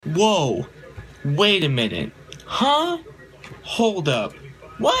Whoa. Wait a minute. Huh? Hold up.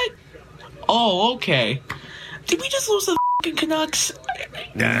 What? Oh, okay. Did we just lose the f***ing Canucks?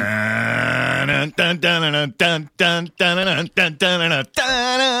 You're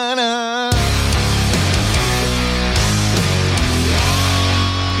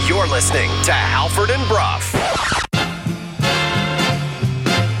listening to Halford and Brough.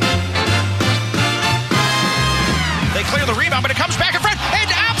 They clear the rebound, but it comes back in front. An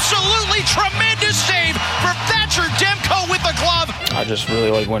absolutely tremendous save for Thatcher Demko with the glove. I just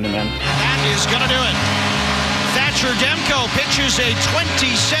really like winning, man. That is going to do it. Thatcher Demko pitches a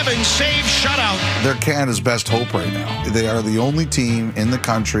 27-save shutout. They're Canada's best hope right now. They are the only team in the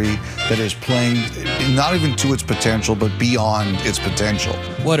country that is playing not even to its potential, but beyond its potential.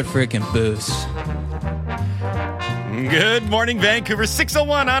 What a freaking boost. Good morning, Vancouver.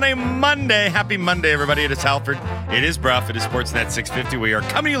 6:01 on a Monday. Happy Monday, everybody. It is Halford. It is Brough. It is Sportsnet 650. We are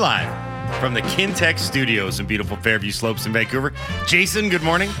coming to you live from the Kintec Studios in beautiful Fairview Slopes in Vancouver. Jason, good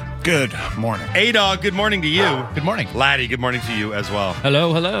morning. Good morning. A-Dog, good morning to you. Good morning. Laddie, good morning to you as well.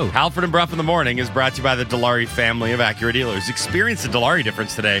 Hello, hello. Halford and Brough in the Morning is brought to you by the Dilawri family of Acura dealers. Experience the Dilawri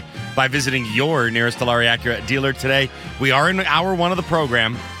difference today by visiting your nearest Dilawri Acura dealer today. We are in hour one of the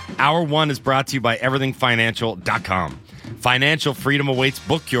program. Hour one is brought to you by everythingfinancial.com. Financial freedom awaits.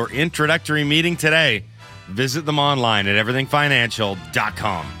 Book your introductory meeting today. Visit them online at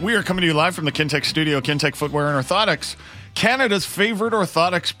everythingfinancial.com. We are coming to you live from the Kintec studio, Kintec Footwear and Orthotics, Canada's favorite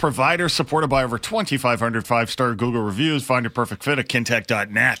orthotics provider, supported by over 2,500 five-star Google reviews. Find your perfect fit at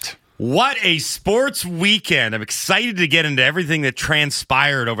kintec.net. What a sports weekend. I'm excited to get into everything that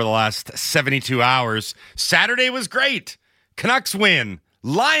transpired over the last 72 hours. Saturday was great. Canucks win.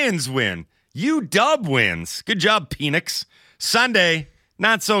 Lions win. UW wins. Good job, Phoenix. Sunday,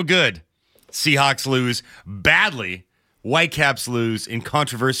 not so good. Seahawks lose badly. Whitecaps lose in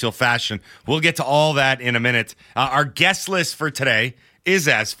controversial fashion. We'll get to all that in a minute. Our guest list for today is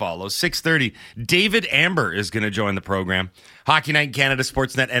as follows. 6:30, David Amber is going to join the program. Hockey Night in Canada,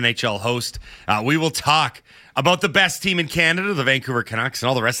 Sportsnet NHL host. We will talk about the best team in Canada, the Vancouver Canucks, and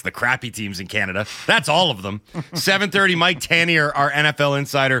all the rest of the crappy teams in Canada. That's all of them. 7:30, Mike Tanier, our NFL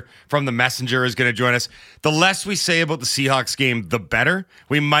insider from The Messenger, is going to join us. The less we say about the Seahawks game, the better.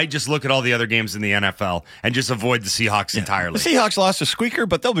 We might just look at all the other games in the NFL and just avoid the Seahawks entirely. The Seahawks lost a squeaker,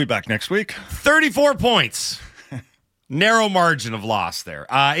 but they'll be back next week. 34 points. Narrow margin of loss there.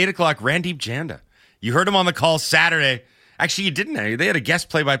 8 o'clock, Randeep Janda. You heard him on the call Saturday. Actually, you didn't. They had a guest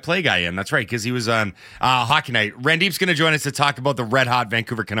play-by-play guy in. That's right, because he was on Hockey Night. Randeep's going to join us to talk about the red-hot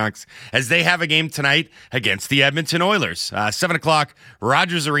Vancouver Canucks as they have a game tonight against the Edmonton Oilers. 7 o'clock,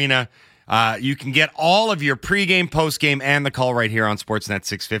 Rogers Arena. You can get all of your pregame, postgame, and the call right here on Sportsnet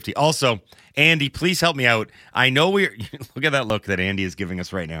 650. Also, Andy, please help me out. I know we're... Look at that look that Andy is giving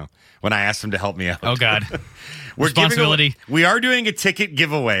us right now when I asked him to help me out. Oh, God. Responsibility. We are doing a ticket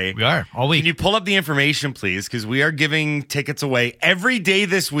giveaway. We are, all week. Can you pull up the information, please? Because we are giving tickets away every day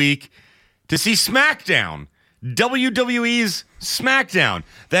this week to see SmackDown. WWE's SmackDown.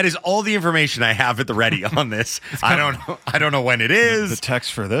 That is all the information I have at the ready on this. I don't know when it is. The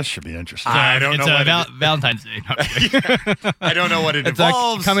text for this should be interesting. I don't know when Valentine's Day. I don't know what it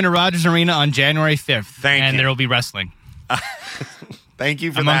involves. Coming to Rogers Arena on January 5th. Thank you. And there will be wrestling. Thank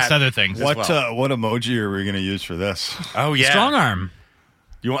you for amongst that. other things. What emoji are we going to use for this? Oh, yeah. Strong arm.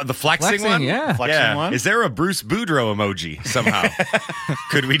 You want the flexing one? Yeah. Flexing one? Is there a Bruce Boudreaux emoji somehow?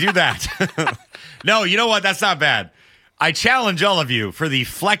 Could we do that? No, you know what? That's not bad. I challenge all of you for the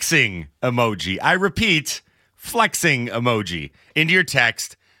flexing emoji. I repeat, flexing emoji into your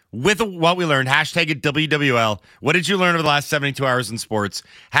text with what we learned. Hashtag it WWL. What did you learn over the last 72 hours in sports?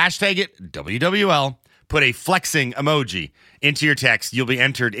 Hashtag it WWL. Put a flexing emoji into your text. You'll be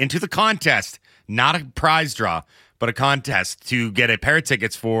entered into the contest, not a prize draw, but a contest to get a pair of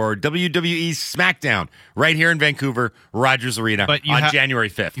tickets for WWE's SmackDown right here in Vancouver, Rogers Arena on January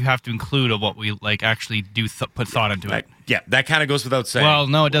 5th. You have to include what we actually do put thought into it. Yeah, that kind of goes without saying. Well,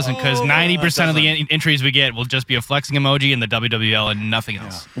 no, it doesn't, because 90% of the entries we get will just be a flexing emoji and the WWL and nothing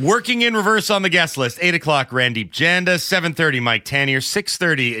else. Working in reverse on the guest list, 8 o'clock, Randeep Janda, 7:30, Mike Tanier,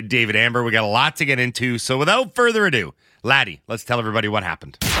 6:30, David Amber. We got a lot to get into, so without further ado, Laddie, let's tell everybody what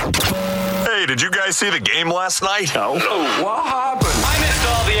happened. Hey, did you guys see the game last night? No. What happened? I missed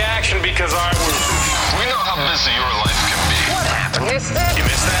all the action because I was... We know how busy your life can be. What happened? Missed it? You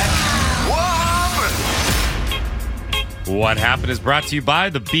missed that? What happened? What happened is brought to you by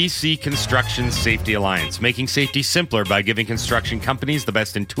the BC Construction Safety Alliance, making safety simpler by giving construction companies the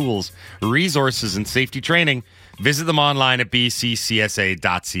best in tools, resources, and safety training. Visit them online at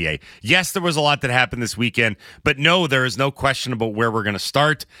bccsa.ca. Yes, there was a lot that happened this weekend, but no, there is no question about where we're going to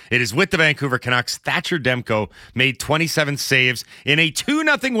start. It is with the Vancouver Canucks. Thatcher Demko made 27 saves in a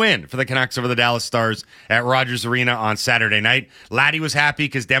 2-0 win for the Canucks over the Dallas Stars at Rogers Arena on Saturday night. Laddie was happy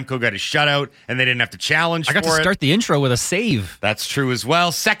because Demko got his shutout and they didn't have to challenge for it. I got to start the intro with a save. That's true as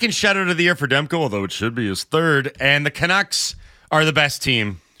well. Second shutout of the year for Demko, although it should be his third. And the Canucks are the best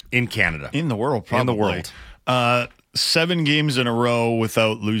team in Canada. In the world, probably. In the world. 7 games in a row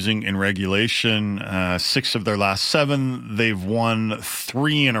without losing in regulation. 6 of their last 7. They've won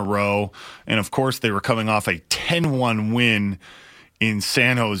 3 in a row. And, of course, they were coming off a 10-1 win in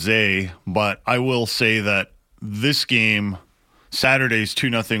San Jose. But I will say that this game, Saturday's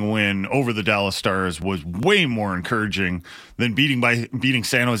 2-0 win over the Dallas Stars, was way more encouraging than beating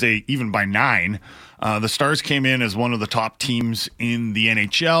San Jose even by 9. The Stars came in as one of the top teams in the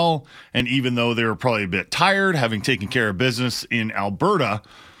NHL, and even though they were probably a bit tired, having taken care of business in Alberta,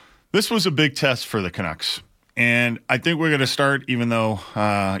 this was a big test for the Canucks. And I think we're going to start, even though,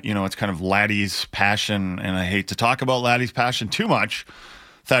 it's kind of Laddie's passion, and I hate to talk about Laddie's passion too much.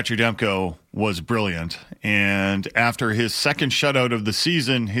 Thatcher Demko was brilliant. And after his second shutout of the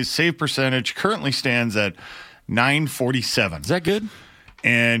season, his save percentage currently stands at .947. Is that good?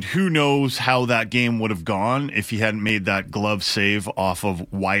 And who knows how that game would have gone if he hadn't made that glove save off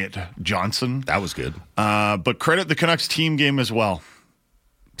of Wyatt Johnson. That was good. But credit the Canucks team game as well.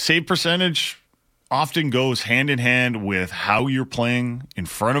 Save percentage often goes hand in hand with how you're playing in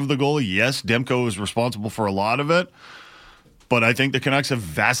front of the goalie. Yes, Demko is responsible for a lot of it, but I think the Canucks have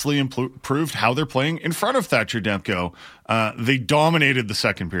vastly improved how they're playing in front of Thatcher Demko. They dominated the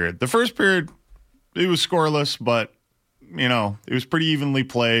second period. The first period, it was scoreless, but it was pretty evenly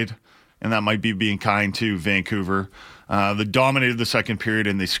played, and that might be being kind to Vancouver. They dominated the second period,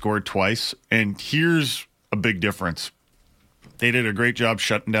 and they scored twice. And here's a big difference. They did a great job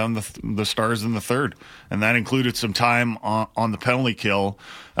shutting down the Stars in the third, and that included some time on the penalty kill.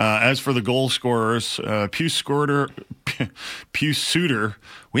 As for the goal scorers, Pius Suter,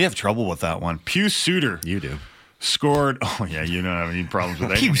 we have trouble with that one. Pius Suter. You do. Scored. Oh, yeah, you don't have any problems with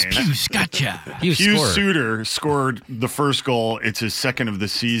that. Pius, gotcha. Pius Suter scored the first goal. It's his second of the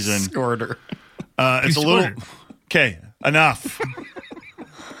season. Scored her. It's a little. Okay, enough.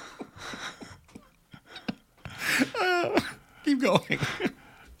 Keep going.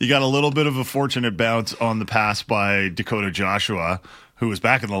 You got a little bit of a fortunate bounce on the pass by Dakota Joshua, who was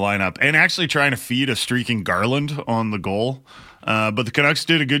back in the lineup and actually trying to feed a streaking Garland on the goal. But the Canucks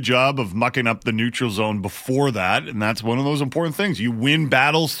did a good job of mucking up the neutral zone before that, and that's one of those important things. You win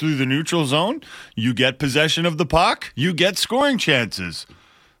battles through the neutral zone, you get possession of the puck, you get scoring chances.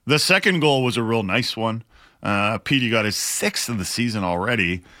 The second goal was a real nice one. Petey got his 6th of the season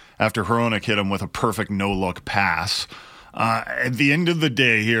already after Hronek hit him with a perfect no-look pass. At the end of the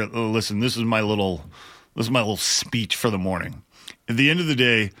day here, listen, this is my little speech for the morning. At the end of the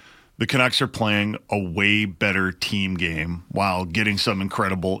day, the Canucks are playing a way better team game while getting some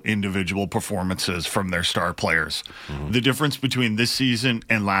incredible individual performances from their star players. Mm-hmm. The difference between this season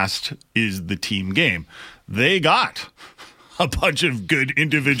and last is the team game. They got a bunch of good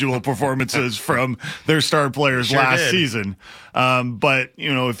individual performances from their star players last season. But,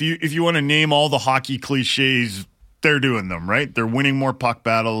 if you want to name all the hockey cliches, they're doing them, right? They're winning more puck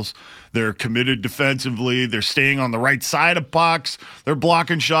battles. They're committed defensively. They're staying on the right side of pucks. They're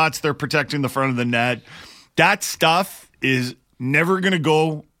blocking shots. They're protecting the front of the net. That stuff is never going to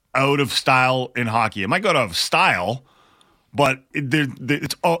go out of style in hockey. It might go out of style, but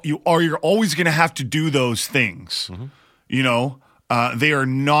you're always going to have to do those things. Mm-hmm. They are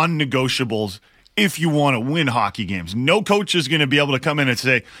non-negotiables if you want to win hockey games. No coach is going to be able to come in and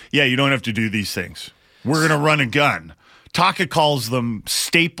say, yeah, you don't have to do these things. We're going to run a gun. Taka calls them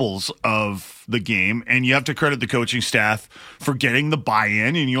staples of the game, and you have to credit the coaching staff for getting the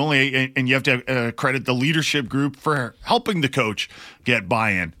buy-in, and you have to credit the leadership group for helping the coach get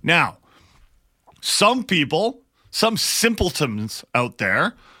buy-in. Now, some people, some simpletons out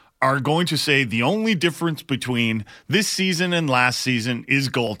there are going to say the only difference between this season and last season is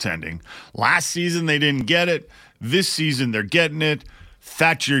goaltending. Last season, they didn't get it. This season, they're getting it.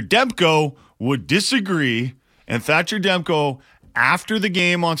 Thatcher Demko would disagree, and Thatcher Demko, after the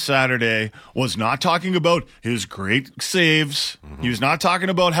game on Saturday, was not talking about his great saves. Mm-hmm. He was not talking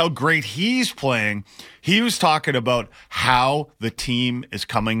about how great he's playing. He was talking about how the team is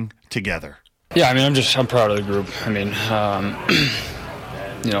coming together. Yeah, I'm proud of the group.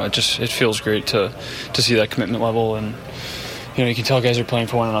 It feels great to see that commitment level, and you can tell guys are playing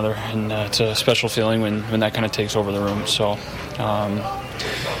for one another, and it's a special feeling when that kind of takes over the room. So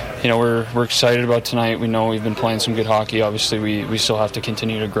we're excited about tonight. We know we've been playing some good hockey. Obviously, we still have to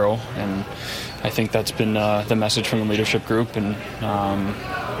continue to grow, and I think that's been the message from the leadership group. And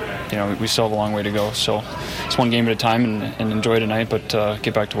we still have a long way to go. So it's one game at a time, and enjoy tonight, but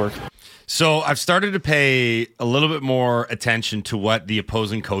get back to work. So I've started to pay a little bit more attention to what the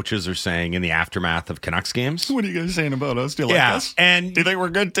opposing coaches are saying in the aftermath of Canucks games. What are you guys saying about us? Do you like us? And do you think we're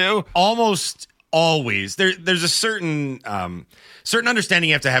good too? Almost always. There's a certain understanding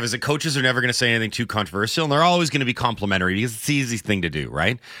you have to have is that coaches are never going to say anything too controversial, and they're always going to be complimentary because it's the easiest thing to do,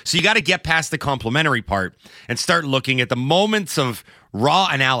 right? So you got to get past the complimentary part and start looking at the moments of raw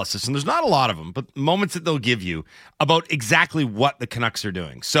analysis, and there's not a lot of them, but moments that they'll give you about exactly what the Canucks are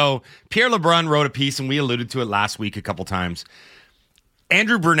doing. So Pierre LeBrun wrote a piece, and we alluded to it last week a couple times.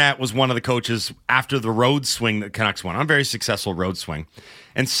 Andrew Burnett was one of the coaches after the road swing that Canucks won on, a very successful road swing,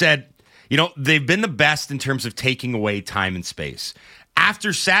 and said, they've been the best in terms of taking away time and space.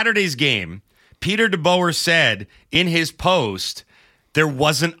 After Saturday's game, Peter DeBoer said in his post, there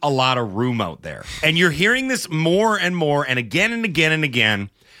wasn't a lot of room out there. And you're hearing this more and more and again and again and again.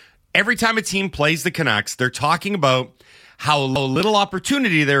 Every time a team plays the Canucks, they're talking about how little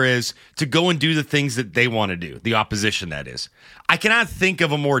opportunity there is to go and do the things that they want to do, the opposition, that is. I cannot think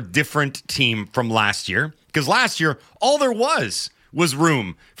of a more different team from last year, because last year, all there was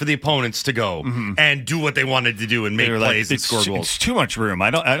room for the opponents to go and do what they wanted to do and make plays and score goals. It's too much room.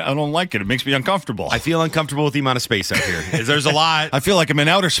 I don't like it. It makes me uncomfortable. I feel uncomfortable with the amount of space out here. There's a lot. I feel like I'm in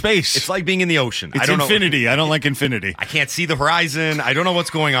outer space. It's like being in the ocean. It's infinity. I don't like infinity. I can't see the horizon. I don't know what's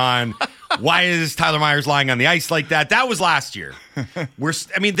going on. Why is Tyler Myers lying on the ice like that? That was last year.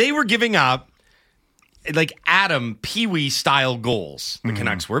 They were giving up like Adam Pee-wee style goals, the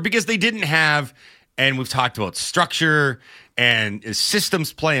Canucks were, because they didn't have, and we've talked about structure and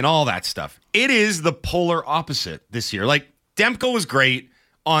systems play and all that stuff. It is the polar opposite this year. Like, Demko was great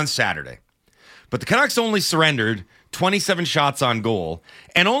on Saturday, but the Canucks only surrendered 27 shots on goal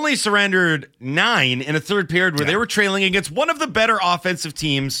and only surrendered 9 in a third period where they were trailing against one of the better offensive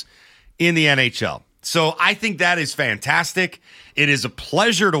teams in the NHL. So I think that is fantastic. It is a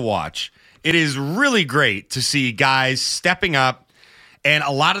pleasure to watch. It is really great to see guys stepping up, and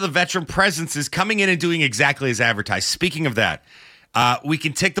a lot of the veteran presence is coming in and doing exactly as advertised. Speaking of that, we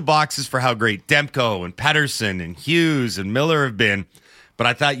can tick the boxes for how great Demko and Pettersson and Hughes and Miller have been, but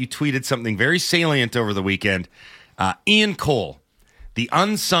I thought you tweeted something very salient over the weekend. Ian Cole, the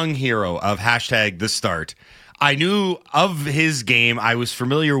unsung hero of #The Start. I knew of his game. I was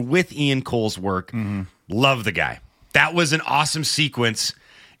familiar with Ian Cole's work. Love the guy. That was an awesome sequence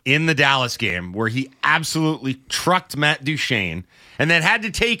in the Dallas game where he absolutely trucked Matt Duchene and then had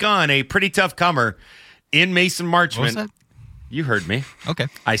to take on a pretty tough comer in Mason Marchment. What was that? You heard me. Okay.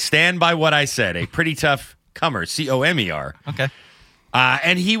 I stand by what I said. A pretty tough comer, Comer. Okay.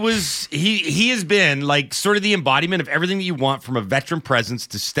 And he has been like sort of the embodiment of everything that you want from a veteran presence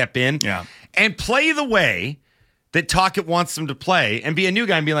to step in and play the way that Tocchet wants them to play, and be a new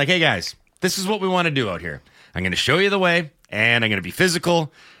guy and be like, hey guys, this is what we want to do out here. I'm going to show you the way, and I'm going to be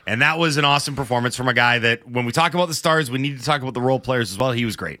physical. And that was an awesome performance from a guy that, when we talk about the stars, we need to talk about the role players as well. He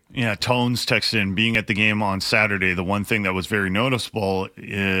was great. Yeah, Tones texted in, being at the game on Saturday, the one thing that was very noticeable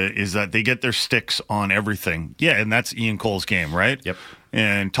is that they get their sticks on everything. Yeah, and that's Ian Cole's game, right? Yep.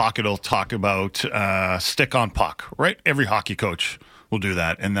 And Tocchet will talk about stick on puck, right? Every hockey coach will do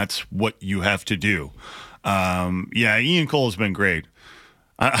that, and that's what you have to do. Ian Cole has been great.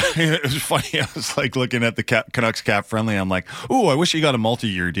 It was funny. I was like looking at the Canucks cap friendly. I'm like, ooh, I wish he got a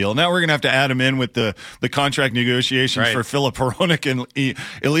multi-year deal. Now we're going to have to add him in with the contract negotiations for Philip Hronek and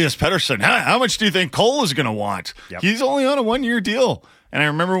Elias Pettersson. How much do you think Cole is going to want? Yep. He's only on a 1-year deal. And I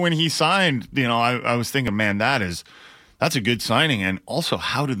remember when he signed, I was thinking, man, that's a good signing. And also,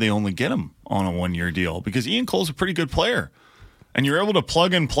 how did they only get him on a 1-year deal? Because Ian Cole's a pretty good player. And you're able to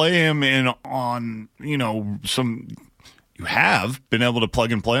plug and play him in on, you have been able to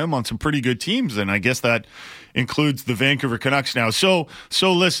plug and play him on some pretty good teams. And I guess that includes the Vancouver Canucks now. So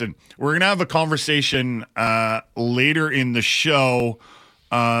listen, we're going to have a conversation later in the show,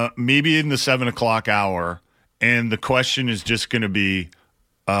 maybe in the 7:00 hour. And the question is just going to be,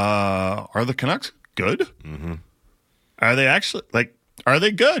 are the Canucks good? Mm-hmm. Are they actually, are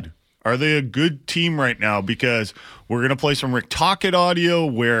they good? Are they a good team right now? Because we're going to play some Rick Tocchet audio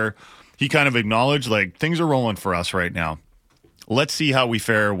where he kind of acknowledged, things are rolling for us right now. Let's see how we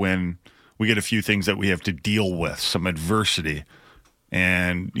fare when we get a few things that we have to deal with, some adversity.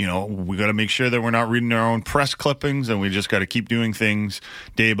 And, we got to make sure that we're not reading our own press clippings, and we just got to keep doing things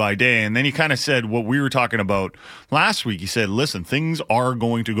day by day. And then he kind of said what we were talking about last week. He said, listen, things are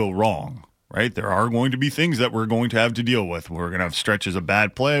going to go wrong. right? There are going to be things that we're going to have to deal with. We're going to have stretches of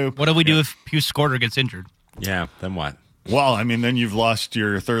bad play. What do we do if Hugh Scorder gets injured? Yeah, then what? Well, I mean, then you've lost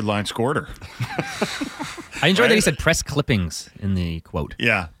your third line scorer. I enjoyed that he said press clippings in the quote.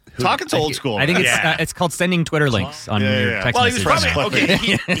 Yeah. Talking's old school. I think man. it's called sending Twitter links on your text Well, he was message. probably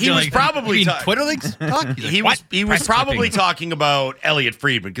he was probably Twitter links. He was probably talking about Elliot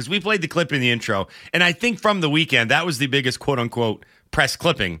Friedman because we played the clip in the intro, and I think from the weekend that was the biggest quote unquote press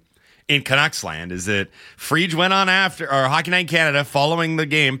clipping in Canucks land is that Friedge went on after Hockey Night in Canada following the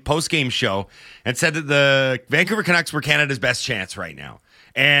game post game show and said that the Vancouver Canucks were Canada's best chance right now,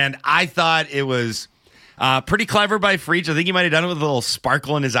 and I thought it was. Pretty clever by Friedge. I think he might have done it with a little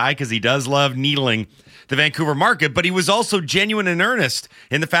sparkle in his eye because he does love needling the Vancouver market, but he was also genuine and earnest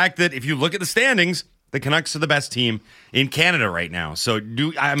in the fact that if you look at the standings, the Canucks are the best team in Canada right now. So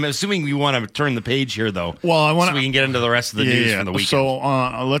I'm assuming you want to turn the page here, though. Well, I want so we can get into the rest of the news from the weekend. So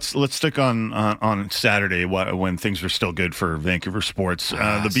let's stick on Saturday when things were still good for Vancouver sports. The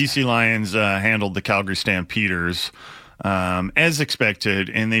BC Lions handled the Calgary Stampeders. As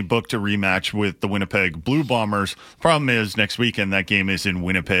expected, and they booked a rematch with the Winnipeg Blue Bombers. Problem is, next weekend, that game is in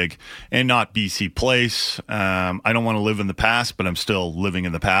Winnipeg and not BC Place. I don't want to live in the past, but I'm still living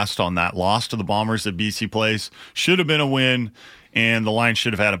in the past on that loss to the Bombers at BC Place. Should have been a win, and the Lions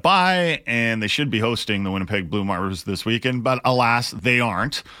should have had a bye, and they should be hosting the Winnipeg Blue Bombers this weekend, but alas, they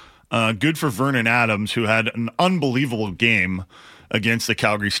aren't. Good for Vernon Adams, who had an unbelievable game against the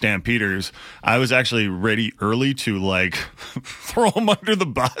Calgary Stampeders. I was actually ready early to throw him under the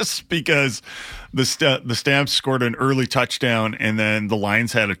bus because the Stamps scored an early touchdown and then the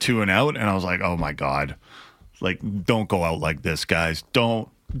Lions had a 2-and-out, and I was like, oh my God, don't go out like this, guys.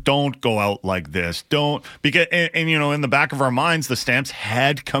 Don't go out like this. Don't, because and in the back of our minds, the Stamps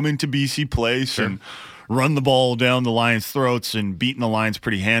had come into BC Place and run the ball down the Lions' throats and beaten the Lions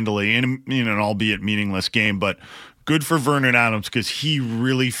pretty handily in an albeit meaningless game, but good for Vernon Adams because he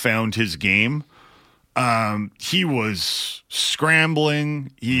really found his game. He was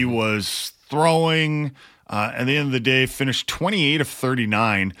scrambling. He was throwing. At the end of the day, finished 28 of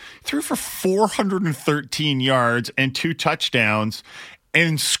 39. Threw for 413 yards and 2 touchdowns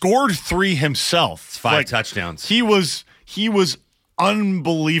and scored 3 himself. It's 5 touchdowns. He was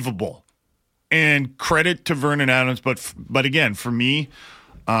unbelievable. And credit to Vernon Adams. But again, for me,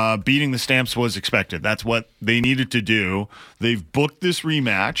 beating the Stamps was expected. That's what they needed to do. They've booked this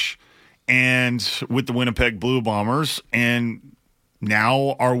rematch and with the Winnipeg Blue Bombers, and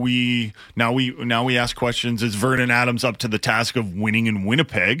now we ask questions: is Vernon Adams up to the task of winning in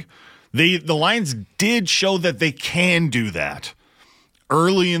Winnipeg? The Lions did show that they can do that.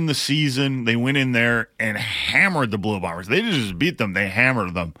 Early in the season, they went in there and hammered the Blue Bombers. They didn't just beat them, they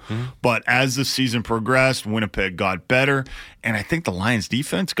hammered them. Mm-hmm. But as the season progressed, Winnipeg got better, and I think the Lions'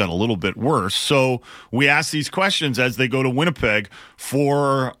 defense got a little bit worse. So we ask these questions as they go to Winnipeg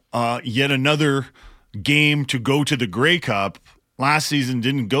for yet another game to go to the Grey Cup. Last season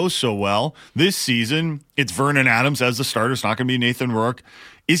didn't go so well. This season, it's Vernon Adams as the starter. It's not going to be Nathan Rourke.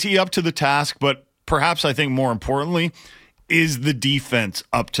 Is he up to the task? But perhaps I think more importantly, is the defense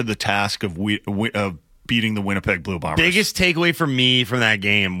up to the task of beating the Winnipeg Blue Bombers? Biggest takeaway for me from that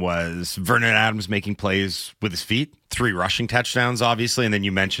game was Vernon Adams making plays with his feet. 3 rushing touchdowns, obviously, and then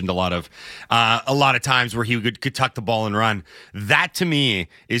you mentioned a lot of times where he could tuck the ball and run. That, to me,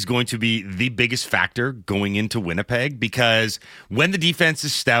 is going to be the biggest factor going into Winnipeg, because when the defense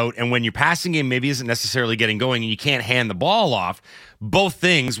is stout and when your passing game maybe isn't necessarily getting going and you can't hand the ball off, both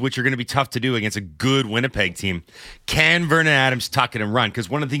things, which are going to be tough to do against a good Winnipeg team, can Vernon Adams tuck it and run? Because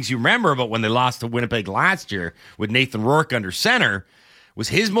one of the things you remember about when they lost to Winnipeg last year with Nathan Rourke under center was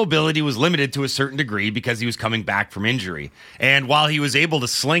his mobility was limited to a certain degree because he was coming back from injury. And while he was able to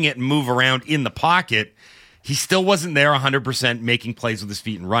sling it and move around in the pocket, he still wasn't there 100% making plays with his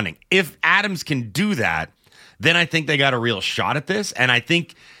feet and running. If Adams can do that, then I think they got a real shot at this. And I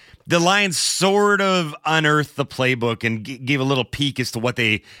think the Lions sort of unearthed the playbook and gave a little peek as to what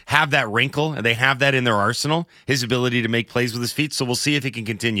they have, that wrinkle, and they have that in their arsenal, his ability to make plays with his feet. So we'll see if he can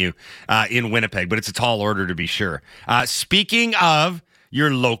continue in Winnipeg, but it's a tall order to be sure. Speaking of your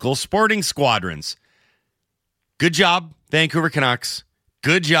local sporting squadrons, good job, Vancouver Canucks.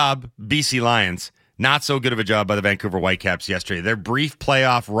 Good job, BC Lions. Not so good of a job by the Vancouver Whitecaps yesterday. Their brief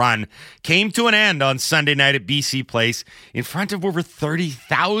playoff run came to an end on Sunday night at BC Place in front of over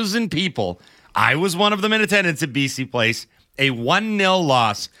 30,000 people. I was one of them in attendance at BC Place. A 1-0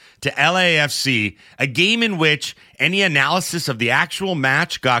 loss to LAFC, a game in which any analysis of the actual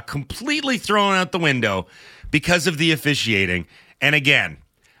match got completely thrown out the window because of the officiating. And again,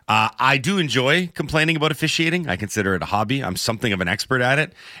 I do enjoy complaining about officiating. I consider it a hobby. I'm something of an expert at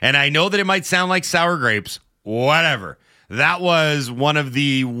it. And I know that it might sound like sour grapes. Whatever. That was one of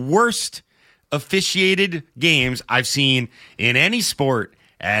the worst officiated games I've seen in any sport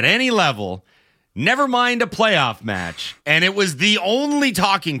at any level. Never mind a playoff match. And it was the only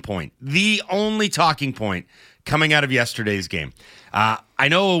talking point coming out of yesterday's game. I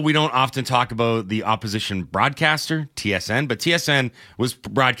know we don't often talk about the opposition broadcaster, TSN, but TSN was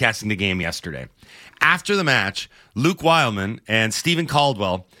broadcasting the game yesterday. After the match, Luke Wildman and Stephen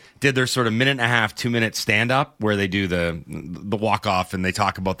Caldwell did their sort of 1.5, 2-minute stand-up where they do the walk-off and they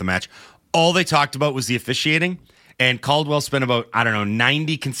talk about the match. All they talked about was the officiating, and Caldwell spent about,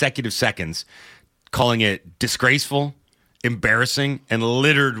 90 consecutive seconds calling it disgraceful, embarrassing, and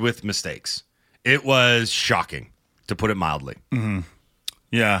littered with mistakes. It was shocking, to put it mildly. Mm-hmm.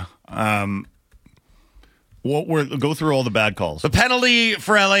 Yeah. Go through all the bad calls. The penalty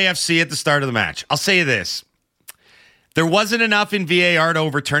for LAFC at the start of the match. I'll say this. There wasn't enough in VAR to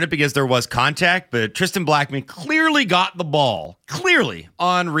overturn it because there was contact, but Tristan Blackman clearly got the ball,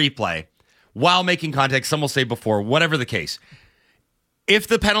 on replay while making contact. Some will say before, whatever the case. If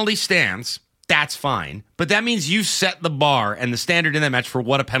the penalty stands, that's fine. But that means you set the bar and the standard in that match for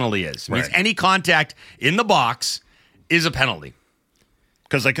what a penalty is. It means any contact in the box is a penalty.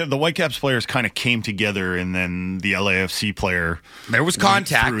 Because the Whitecaps players kind of came together, and then the LAFC player... There was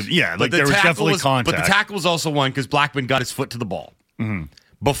contact. There was definitely contact. But the tackle was also one because Blackman got his foot to the ball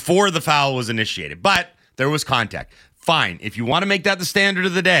before the foul was initiated. But there was contact. Fine. If you want to make that the standard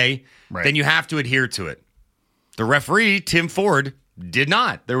of the day, then you have to adhere to it. The referee, Tim Ford, did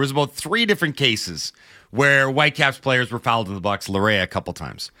not. There was about 3 different cases where Whitecaps players were fouled in the box, Larea a couple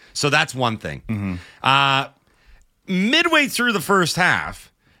times. So that's one thing. Midway through the first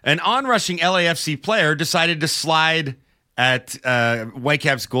half, an onrushing LAFC player decided to slide at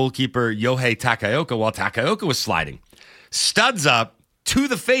Whitecaps goalkeeper Yohei Takaoka while Takaoka was sliding. Studs up to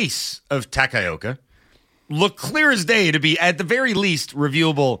the face of Takaoka. Looked clear as day to be, at the very least,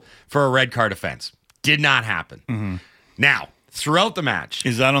 reviewable for a red card offense. Did not happen. Now, throughout the match...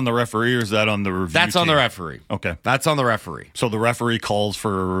 Is that on the referee or is that on the review That's team? on the referee. Okay. That's on the referee. So the referee calls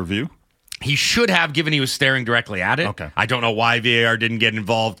for a review? He should have, given he was staring directly at it. Okay. I don't know why VAR didn't get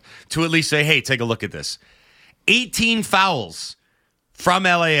involved to at least say, hey, take a look at this. 18 fouls from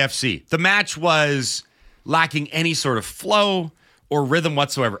LAFC. The match was lacking any sort of flow or rhythm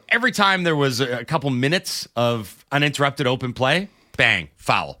whatsoever. Every time there was a couple minutes of uninterrupted open play, bang,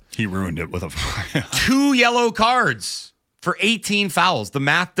 foul. He ruined it with a 2 yellow cards for 18 fouls. The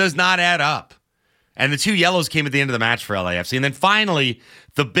math does not add up. And the 2 yellows came at the end of the match for LAFC. And then finally,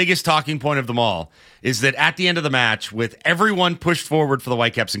 the biggest talking point of them all is that at the end of the match, with everyone pushed forward for the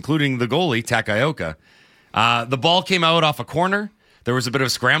Whitecaps, including the goalie, Takaoka, the ball came out off a corner. There was a bit of a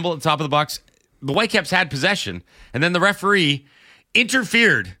scramble at the top of the box. The Whitecaps had possession. And then the referee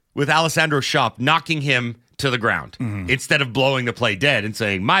interfered with Alessandro Schopp, knocking him to the ground instead of blowing the play dead and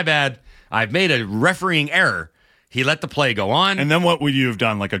saying, my bad, I've made a refereeing error. He let the play go on. And then what would you have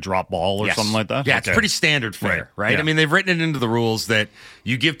done, like a drop ball or something like that? Yeah, it's pretty standard fare, right? Yeah. I mean, they've written it into the rules that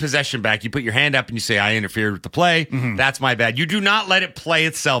you give possession back, you put your hand up and you say, I interfered with the play. That's my bad. You do not let it play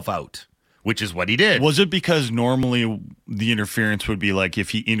itself out, which is what he did. Was it because normally the interference would be like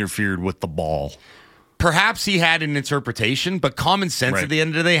if he interfered with the ball? Perhaps he had an interpretation, but common sense at the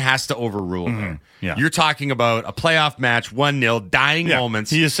end of the day has to overrule there. Yeah. You're talking about a playoff match, 1-0, dying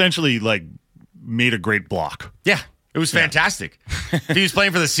moments. He essentially made a great block. Yeah, it was fantastic. If he was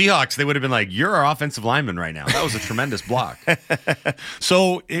playing for the Seahawks, they would have been like, you're our offensive lineman right now. That was a tremendous block.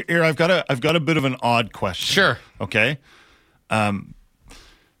 So here, I've got a bit of an odd question. Sure. Okay.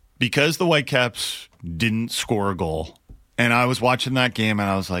 Because the Whitecaps didn't score a goal, and I was watching that game and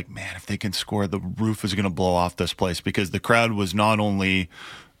I was like, man, if they can score, the roof is going to blow off this place, because the crowd was not only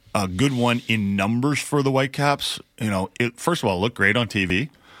a good one in numbers for the Whitecaps. It first of all, it looked great on TV.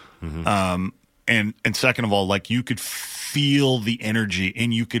 And second of all, you could feel the energy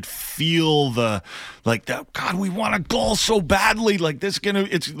and you could feel that, God, we want a goal so badly.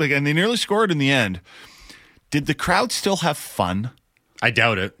 And they nearly scored in the end. Did the crowd still have fun? I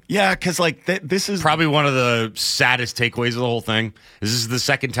doubt it. Yeah, because this is probably one of the saddest takeaways of the whole thing. This is the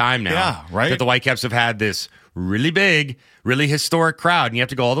second time now that the Whitecaps have had this really big, really historic crowd. And you have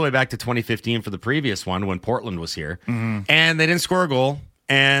to go all the way back to 2015 for the previous one when Portland was here. And they didn't score a goal.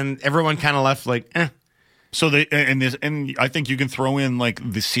 And everyone kind of left So and I think you can throw in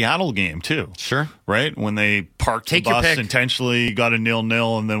the Seattle game too. Sure. Right? When they parked the bus intentionally, got a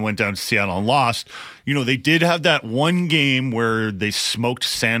 0-0, and then went down to Seattle and lost. They did have that one game where they smoked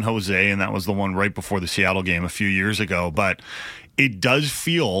San Jose, and that was the one right before the Seattle game a few years ago. But it does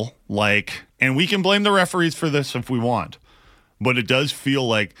feel like, and we can blame the referees for this if we want, but it does feel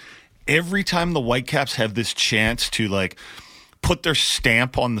like every time the Whitecaps have this chance to like put their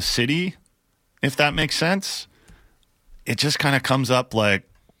stamp on the city, if that makes sense, it just kind of comes up like.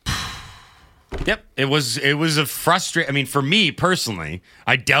 Yep, it was a frustrating. I mean, for me personally,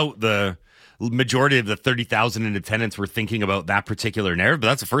 I doubt the majority of the 30,000 in attendance were thinking about that particular narrative, but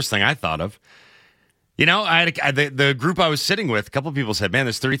that's the first thing I thought of. You know, the group I was sitting with, a couple of people said, man,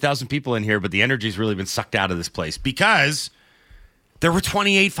 there's 30,000 people in here, but the energy's really been sucked out of this place because there were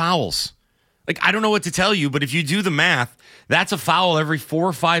 28 fouls. Like, I don't know what to tell you, but if you do the math, that's a foul every 4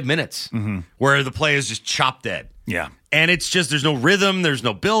 or 5 minutes where the play is just chopped dead. Yeah. And it's just, there's no rhythm, there's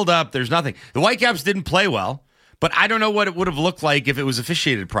no build-up, there's nothing. The Whitecaps didn't play well, but I don't know what it would have looked like if it was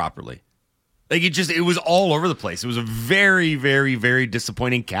officiated properly. Like, it was all over the place. It was a very, very, very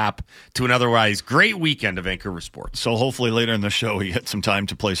disappointing cap to an otherwise great weekend of Vancouver sports. So hopefully later in the show we get some time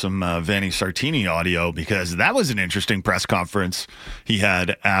to play some Vanni Sartini audio, because that was an interesting press conference he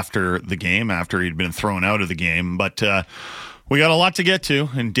had after the game, after he'd been thrown out of the game. But we got a lot to get to,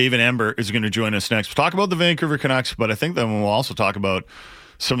 and David Amber is going to join us next. We'll talk about the Vancouver Canucks, but I think then we'll also talk about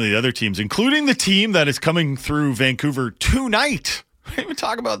some of the other teams, including the team that is coming through Vancouver tonight. We didn't even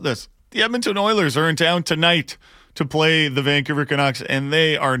talk about this. The Edmonton Oilers are in town tonight to play the Vancouver Canucks, and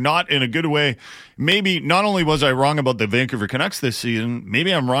they are not in a good way. Maybe not only was I wrong about the Vancouver Canucks this season,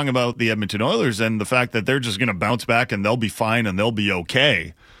 maybe I'm wrong about the Edmonton Oilers and the fact that they're just going to bounce back and they'll be fine and they'll be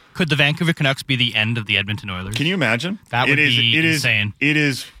okay. Could the Vancouver Canucks be the end of the Edmonton Oilers? Can you imagine? That would be insane. It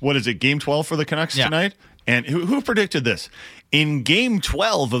is, what is it, Game 12 for the Canucks tonight? And who predicted this? In Game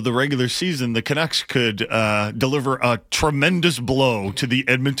 12 of the regular season, the Canucks could deliver a tremendous blow to the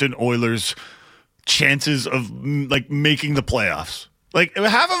Edmonton Oilers' chances of like making the playoffs. Like,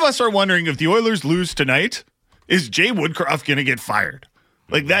 half of us are wondering, if the Oilers lose tonight, is Jay Woodcroft going to get fired?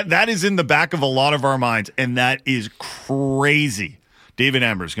 Like, that is in the back of a lot of our minds, and that is crazy. David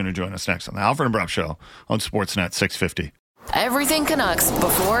Amber is going to join us next on the Halford and Brough Show on Sportsnet 650. Everything Canucks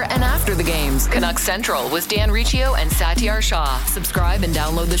before and after the games. Canucks Central with Dan Riccio and Satyar Shah. Subscribe and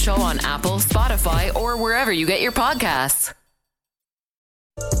download the show on Apple, Spotify, or wherever you get your podcasts.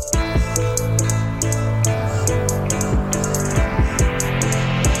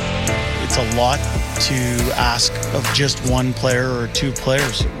 It's a lot to ask of just one player or two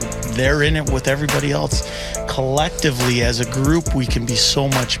players. They're in it with everybody else. Collectively, as a group, we can be so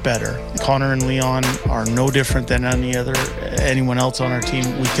much better. Connor and Leon are no different than anyone else on our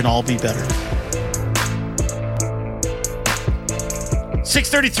team. We can all be better.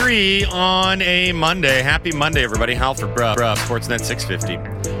 6:33 on a Monday. Happy Monday, everybody. Halford Brough, Sportsnet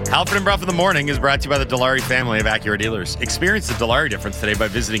 650. Halford and Brough in the Morning is brought to you by the Dilawri family of Acura dealers. Experience the Dilawri difference today by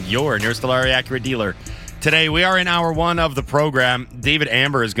visiting your nearest Dilawri Acura dealer. Today, we are in hour one of the program. David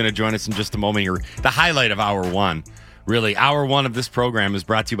Amber is going to join us in just a moment here. The highlight of hour one. Really, hour one of this program is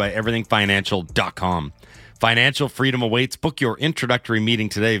brought to you by everythingfinancial.com. Financial freedom awaits. Book your introductory meeting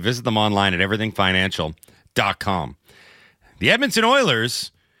today. Visit them online at everythingfinancial.com. The Edmonton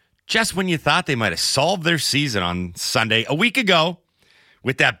Oilers, just when you thought they might have solved their season on Sunday, a week ago,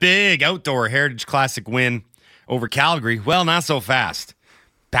 with that big outdoor Heritage Classic win over Calgary, well, not so fast.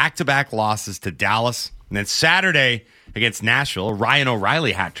 Back-to-back losses to Dallas. And then Saturday against Nashville, Ryan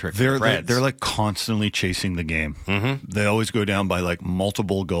O'Reilly hat trick. They're like constantly chasing the game. Mm-hmm. They always go down by like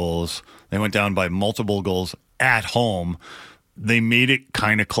multiple goals. They went down by multiple goals at home. They made it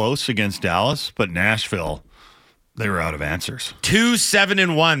kind of close against Dallas, but Nashville, they were out of answers.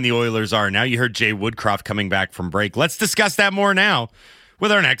 2-7-1 the Oilers are. Now you heard Jay Woodcroft coming back from break. Let's discuss that more now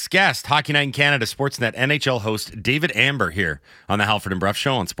with our next guest, Hockey Night in Canada Sportsnet NHL host David Amber here on the Halford and Brough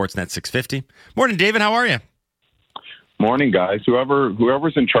Show on Sportsnet 650. Morning, David. How are you? Morning, guys.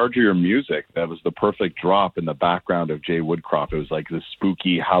 Whoever's in charge of your music, that was the perfect drop in the background of Jay Woodcroft. It was like this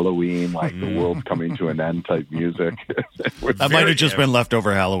spooky Halloween, like the world's coming to an end type music. That might have just been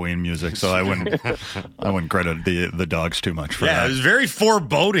leftover Halloween music, so I wouldn't credit the dogs too much for that. Yeah, it was very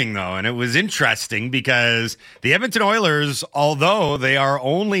foreboding, though, and it was interesting because the Edmonton Oilers, although they are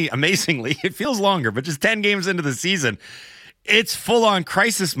only, amazingly, it feels longer, but just 10 games into the season, it's full-on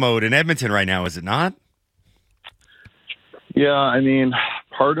crisis mode in Edmonton right now, is it not? Yeah, I mean,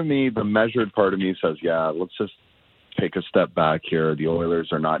 part of me, the measured part of me says, yeah, let's just take a step back here. The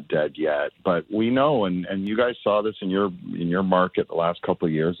Oilers are not dead yet. But we know, and you guys saw this in your market the last couple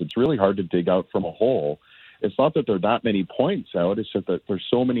of years, it's really hard to dig out from a hole. It's not that there are that many points out. It's just that there's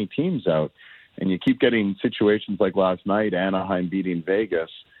so many teams out. And you keep getting situations like last night, Anaheim beating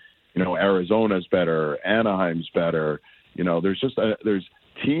Vegas. You know, Arizona's better. Anaheim's better. You know, there's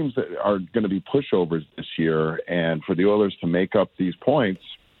teams that are going to be pushovers this year, and for the Oilers to make up these points,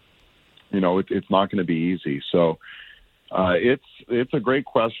 it's not going to be easy. So it's a great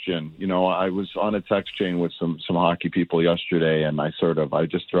question. I was on a text chain with some hockey people yesterday, and I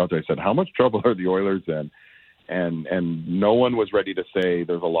just threw out there, I said, how much trouble are the Oilers in? And no one was ready to say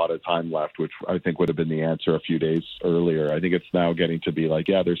there's a lot of time left, which I think would have been the answer a few days earlier. I think it's now getting to be like,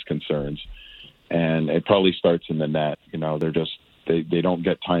 yeah, there's concerns. And it probably starts in the net. They don't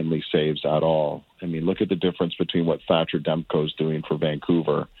get timely saves at all. I mean, look at the difference between what Thatcher Demko's doing for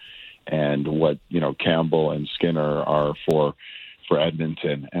Vancouver and what, Campbell and Skinner are for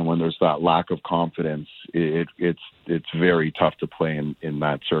Edmonton. And when there's that lack of confidence, it's very tough to play in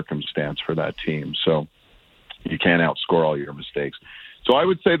that circumstance for that team. So you can't outscore all your mistakes. So I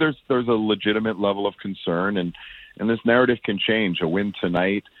would say there's a legitimate level of concern, and this narrative can change. A win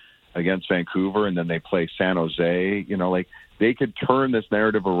tonight against Vancouver, and then they play San Jose. They could turn this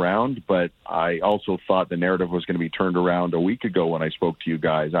narrative around, but I also thought the narrative was going to be turned around a week ago when I spoke to you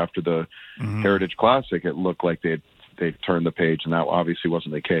guys after the Heritage Classic. It looked like they'd turned the page, and that obviously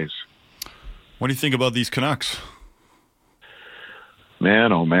wasn't the case. What do you think about these Canucks?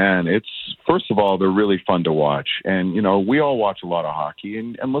 Man, oh man, first of all, they're really fun to watch. And, we all watch a lot of hockey,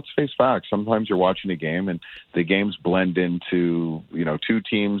 and let's face facts. Sometimes you're watching a game and the games blend into, two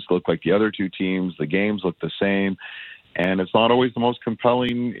teams look like the other two teams. The games look the same, and it's not always the most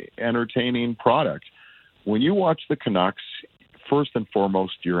compelling, entertaining product. When you watch the Canucks, first and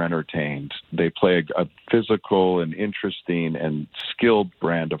foremost, you're entertained. They play a physical and interesting and skilled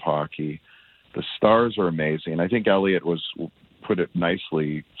brand of hockey. The stars are amazing. I think Elliott put it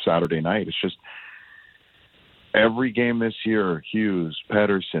nicely Saturday night. It's just every game this year, Hughes,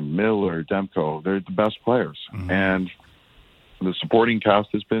 Pettersson, Miller, Demko, they're the best players. And the supporting cast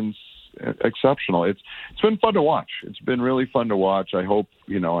has been exceptional. It's been fun to watch. It's been really fun to watch. I hope,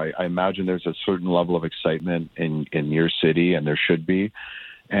 I imagine there's a certain level of excitement in your city, and there should be.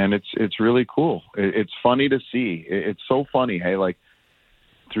 And it's really cool. It's funny to see. It's so funny. Hey,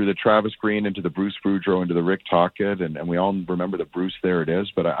 through the Travis Green into the Bruce Boudreau into the Rick Tocchet, and we all remember the Bruce, there it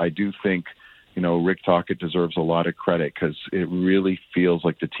is. But I do think, Rick Tocchet deserves a lot of credit, because it really feels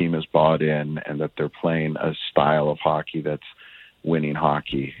like the team is bought in and that they're playing a style of hockey that's winning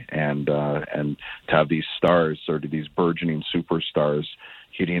hockey. And to have these stars, or these burgeoning superstars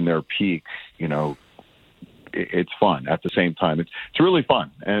hitting their peak, it's fun at the same time. It's really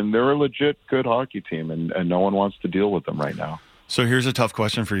fun. And they're a legit good hockey team, and no one wants to deal with them right now. So here's a tough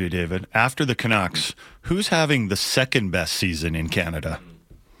question for you, David. After the Canucks, who's having the second best season in Canada?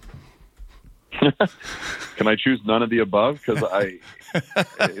 Can I choose none of the above? Because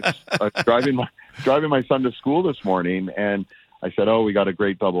I'm driving my son to school this morning, and I said, we got a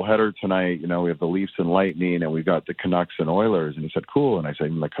great doubleheader tonight. We have the Leafs and Lightning, and we've got the Canucks and Oilers. And he said, cool. And I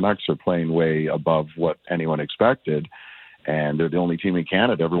said, the Canucks are playing way above what anyone expected, and they're the only team in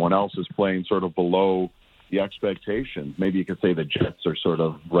Canada. Everyone else is playing sort of below the expectations. Maybe you could say the Jets are sort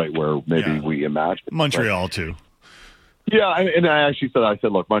of right where maybe we imagined. Montreal too. Yeah, and I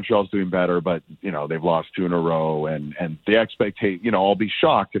said, look, Montreal's doing better, but they've lost 2 in a row, and the expectation. I'll be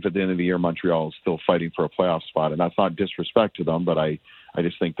shocked if at the end of the year Montreal is still fighting for a playoff spot, and that's not disrespect to them, but I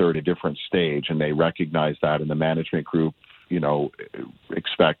just think they're at a different stage, and they recognize that, and the management group,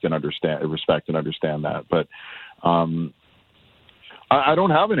 respect and understand that. But I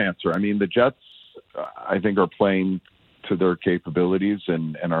don't have an answer. I mean, the Jets, I think, are playing to their capabilities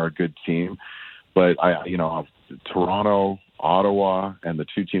and are a good team. But Toronto, Ottawa, and the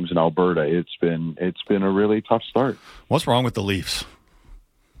 2 teams in Alberta, it's been a really tough start. What's wrong with the Leafs?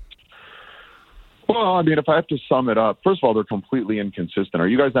 Well, I mean, if I have to sum it up, first of all, they're completely inconsistent. Are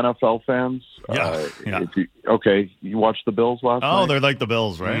you guys NFL fans? Yeah. You watched the Bills last night? Oh, they're like the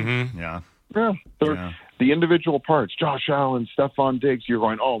Bills, right? Mm-hmm. Yeah. Yeah. The individual parts, Josh Allen, Stephon Diggs, you're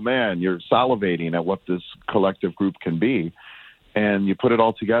going, oh, man, you're salivating at what this collective group can be. And you put it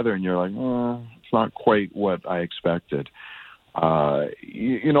all together, and you're like, it's not quite what I expected.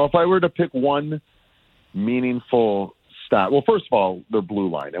 If I were to pick one meaningful stat, well, first of all, their blue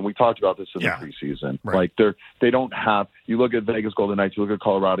line, and we talked about this in the preseason. Right. They don't have. You look at Vegas Golden Knights, you look at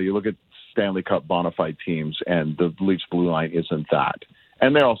Colorado, you look at Stanley Cup bona fide teams, and the Leafs blue line isn't that.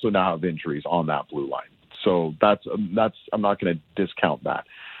 And they also now have injuries on that blue line, so that's I'm not going to discount that.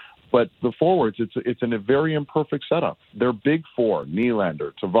 But the forwards, it's in a very imperfect setup. Their big 4,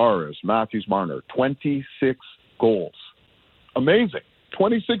 Nylander, Tavares, Matthews, Marner, 26 goals. Amazing.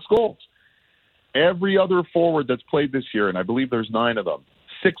 26 goals. Every other forward that's played this year, and I believe there's 9 of them,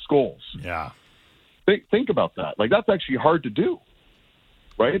 6 goals. Yeah. Think about that. That's actually hard to do,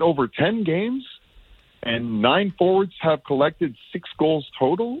 right? Over 10 games, and 9 forwards have collected 6 goals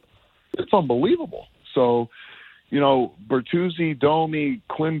total. It's unbelievable. So, Bertuzzi, Domi,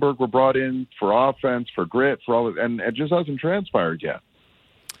 Klimberg were brought in for offense, for grit, for all of, and it just hasn't transpired yet.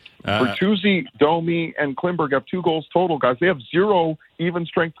 Bertuzzi, Domi, and Klimberg have 2 goals total, guys. They have 0 even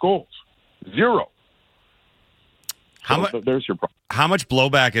strength goals. 0. There's your problem. How much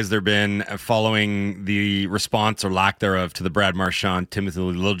blowback has there been following the response or lack thereof to the Brad Marchand, Timothy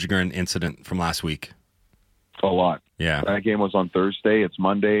Liljegren incident from last week? A lot. Yeah. That game was on Thursday. It's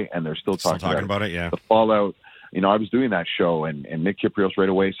Monday, and they're still talking about it. Yeah. The fallout. I was doing that show, and Nick Kyprios right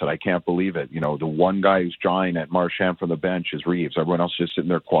away said, I can't believe it. The one guy who's jawing at Marchand from the bench is Reeves. Everyone else just sitting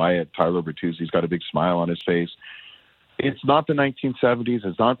there quiet. Tyler Bertuzzi's got a big smile on his face. It's not the 1970s.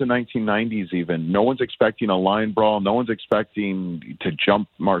 It's not the 1990s even. No one's expecting a line brawl. No one's expecting to jump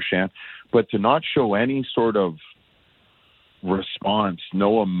Marchand. But to not show any sort of response,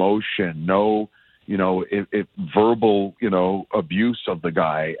 no emotion, no, verbal, abuse of the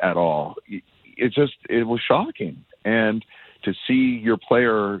guy at all, it was shocking. And to see your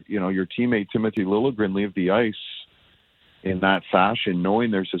player, your teammate Timothy Liljegren leave the ice in that fashion, knowing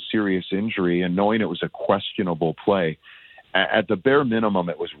there's a serious injury and knowing it was a questionable play, at the bare minimum,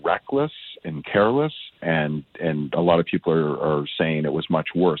 it was reckless and careless. And a lot of people are saying it was much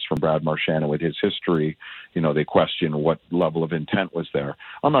worse from Brad Marchand. And with his history, they question what level of intent was there.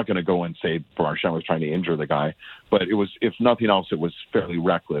 I'm not going to go and say Marchand was trying to injure the guy, but it was, if nothing else, it was fairly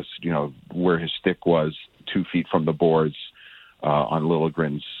reckless, where his stick was 2 feet from the boards on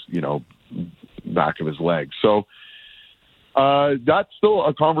Liljegren's, back of his leg. So, that's still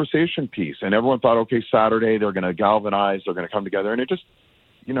a conversation piece. And everyone thought, okay, Saturday they're going to galvanize, they're going to come together. And it just,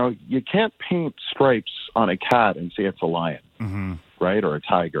 you can't paint stripes on a cat and say it's a lion, right? Or a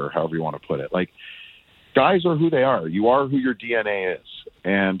tiger, however you want to put it. Like, guys are who they are. You are who your DNA is.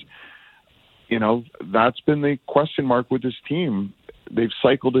 And, that's been the question mark with this team. They've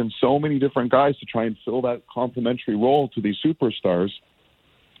cycled in so many different guys to try and fill that complementary role to these superstars.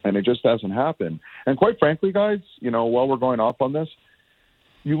 And it just hasn't happened. And quite frankly, guys, while we're going off on this,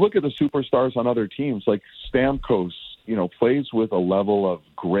 you look at the superstars on other teams, like Stamkos, plays with a level of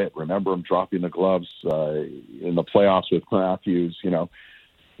grit. Remember him dropping the gloves in the playoffs with Matthews.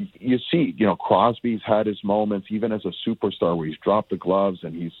 You see, Crosby's had his moments, even as a superstar, where he's dropped the gloves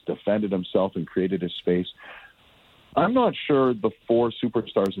and he's defended himself and created his space. I'm not sure the 4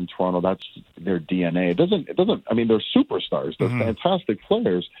 superstars in Toronto, that's their DNA. It doesn't, I mean, they're superstars. They're fantastic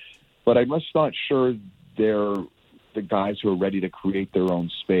players, but I'm just not sure they're the guys who are ready to create their own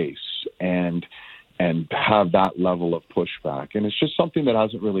space and have that level of pushback. And it's just something that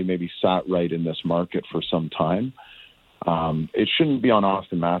hasn't really maybe sat right in this market for some time. It shouldn't be on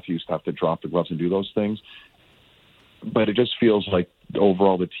Austin Matthews to have to drop the gloves and do those things. But it just feels like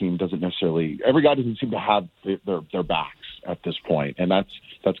overall the team doesn't necessarily, every guy doesn't seem to have their backs at this point. And that's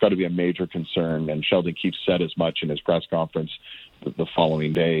got to be a major concern. And Sheldon Keefe said as much in his press conference the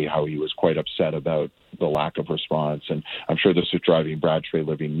following day, how he was quite upset about the lack of response. And I'm sure this is driving Brad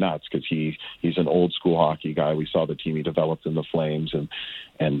Treliving nuts, because he's an old school hockey guy. We saw the team he developed in the Flames and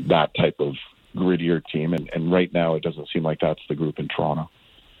that type of grittier team. And right now it doesn't seem like that's the group in Toronto.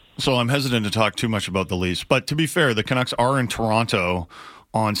 So I'm hesitant to talk too much about the Leafs. But to be fair, the Canucks are in Toronto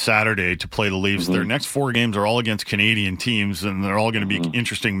on Saturday to play the Leafs. Their next 4 games are all against Canadian teams, and they're all going to be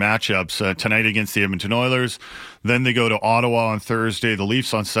interesting matchups. Tonight against the Edmonton Oilers. Then they go to Ottawa on Thursday, the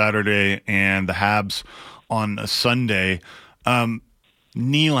Leafs on Saturday, and the Habs on Sunday.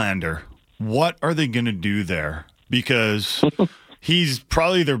 Nylander, what are they going to do there? Because he's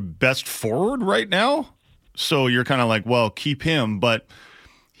probably their best forward right now. So you're kind of like, well, keep him, but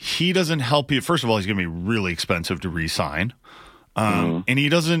he doesn't help you. First of all, he's going to be really expensive to re-sign. And he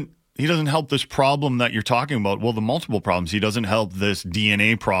doesn't help this problem that you're talking about. Well, the multiple problems. He doesn't help this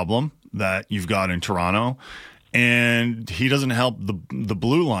DNA problem that you've got in Toronto. And he doesn't help the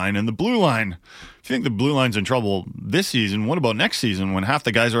blue line. And the blue line, if you think the blue line's in trouble this season, what about next season when half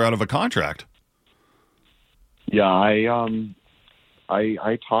the guys are out of a contract? Yeah, I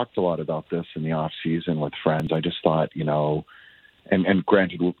talked a lot about this in the off season with friends. I just thought, and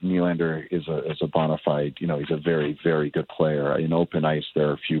granted, Nylander is a bona fide, he's a very, very good player. In open ice, there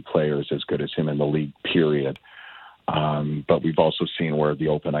are a few players as good as him in the league, period. But we've also seen where the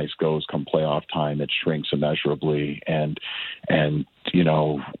open ice goes come playoff time, it shrinks immeasurably. And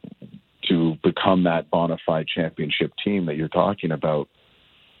to become that bona fide championship team that you're talking about,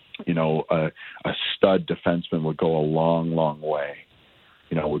 a stud defenseman would go a long, long way.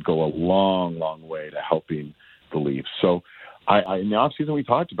 Would go a long, long way to helping the Leafs. So in the offseason we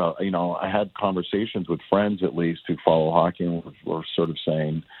talked about, I had conversations with friends at least who follow hockey and were sort of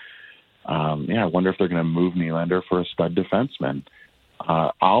saying, I wonder if they're going to move Nylander for a stud defenseman.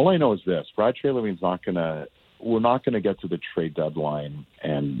 All I know is this: Brad Trelevine's not going to. We're not going to get to the trade deadline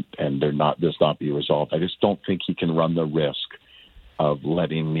and this not be resolved. I just don't think he can run the risk of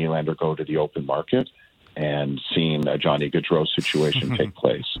letting Nylander go to the open market and seeing a Johnny Gaudreau situation take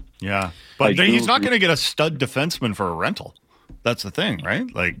place. Yeah, but he's not going to get a stud defenseman for a rental. That's the thing,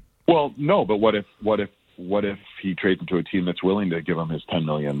 right? Like, well, no, but what if he trades into a team that's willing to give him his $10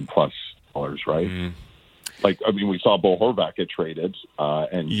 million plus, right? Mm. Like, I mean, we saw Bo Horvat get traded,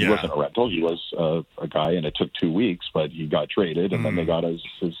 and he wasn't a rental. He was a guy, and it took 2 weeks, but he got traded, and then they got his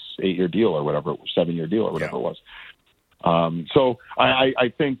 8-year deal or whatever, 7-year deal or whatever it was. So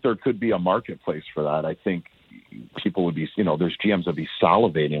I think there could be a marketplace for that. I think people would be, there's GMs that would be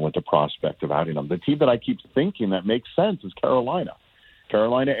salivating with the prospect of adding them. The team that I keep thinking that makes sense is Carolina.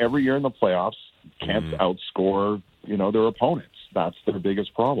 Carolina every year in the playoffs can't outscore, their opponents. That's their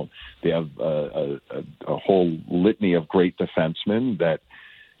biggest problem. They have a whole litany of great defensemen that,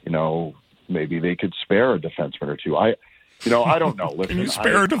 maybe they could spare a defenseman or two. I don't know. Listen, can you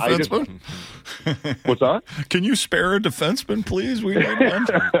spare a defenseman? What's that? Can you spare a defenseman, please? We need one.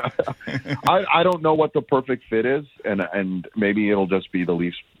 I don't know what the perfect fit is, and maybe it'll just be the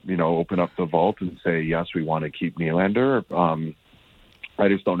Leafs, open up the vault and say, yes, we want to keep Nylander. I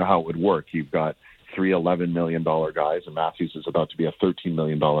just don't know how it would work. You've got 3 $11 million guys, and Matthews is about to be a $13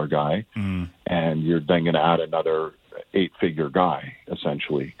 million guy, and you're then going to add another 8-figure guy,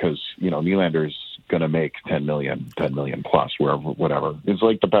 essentially, because, Nylander's going to make 10 million plus, whatever. It's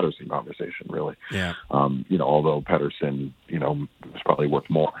like the Pettersson conversation, really. Yeah. Although Pettersson, is probably worth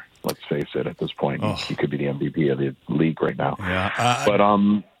more, let's face it, at this point. Oh. He could be the MVP of the league right now. Yeah. But,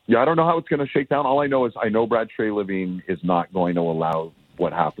 I don't know how it's going to shake down. All I know is Brad Treliving is not going to allow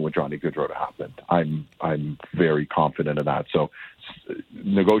what happened with Johnny Gaudreau to happen. I'm very confident of that. So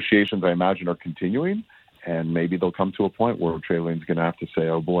negotiations, I imagine, are continuing, and maybe they'll come to a point where Treliving's going to have to say,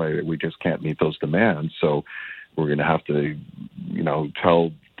 oh boy, we just can't meet those demands. So we're going to have to,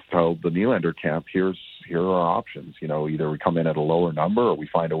 tell the Nylander camp, here are our options. Either we come in at a lower number or we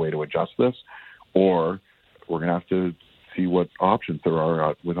find a way to adjust this, or we're going to have to see what options there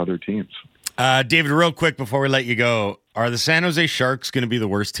are with other teams. David, real quick before we let you go, are the San Jose Sharks going to be the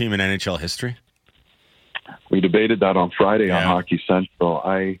worst team in NHL history? We debated that on Friday on Hockey Central.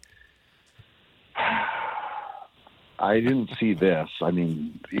 I didn't see this. They're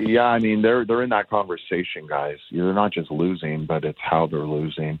in that conversation, guys. They're not just losing, but it's how they're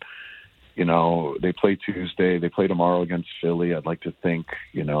losing. They play Tuesday. They play tomorrow against Philly. I'd like to think,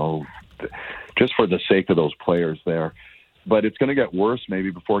 just for the sake of those players there. But it's going to get worse maybe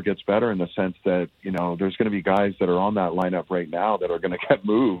before it gets better, in the sense that, there's going to be guys that are on that lineup right now that are going to get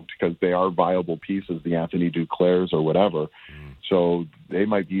moved because they are viable pieces, the Anthony Duclairs or whatever. So they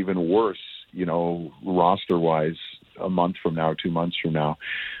might be even worse, roster-wise, a month from now, 2 months from now.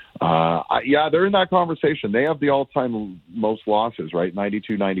 They're in that conversation. They have the all-time most losses, right?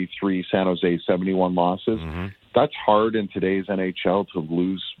 92-93, San Jose, 71 losses. Mm-hmm. That's hard in today's NHL to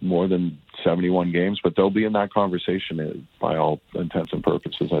lose more than 71 games, but they'll be in that conversation by all intents and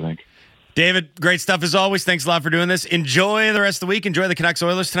purposes, I think. David, great stuff as always. Thanks a lot for doing this. Enjoy the rest of the week. Enjoy the Canucks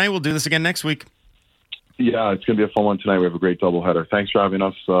Oilers tonight. We'll do this again next week. Yeah, it's going to be a fun one tonight. We have a great doubleheader. Thanks for having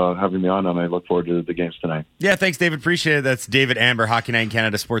me on, and I look forward to the games tonight. Yeah, thanks, David. Appreciate it. That's David Amber, Hockey Night in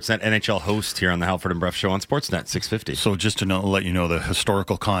Canada, Sportsnet NHL host here on the Halford and Bruff Show on Sportsnet 650. So just to let you know the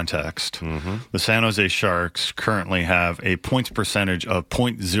historical context, the San Jose Sharks currently have a points percentage of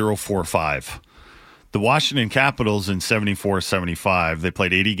 .045. The Washington Capitals in 74-75, they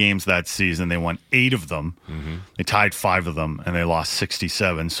played 80 games that season. They won 8 of them. Mm-hmm. They tied 5 of them, and they lost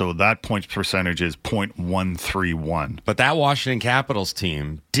 67. So that points percentage is .131. But that Washington Capitals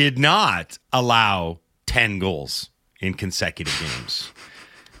team did not allow 10 goals in consecutive games.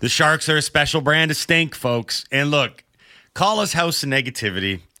 The Sharks are a special brand of stink, folks. And look, call us House of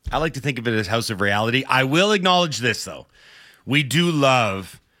Negativity. I like to think of it as House of Reality. I will acknowledge this, though. We do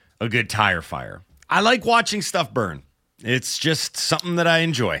love a good tire fire. I like watching stuff burn. It's just something that I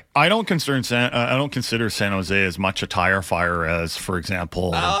enjoy. I don't consider San Jose as much a tire fire as, for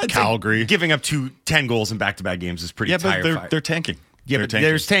example, Calgary. Giving up 10 goals in back-to-back games is pretty tire fire. They're tanking. Yeah, but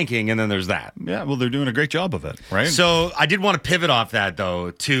there's tanking, and then there's that. Yeah, well, they're doing a great job of it, right? So I did want to pivot off that,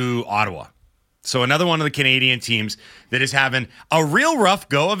 though, to Ottawa. So another one of the Canadian teams that is having a real rough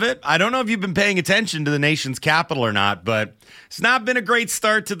go of it. I don't know if you've been paying attention to the nation's capital or not, but it's not been a great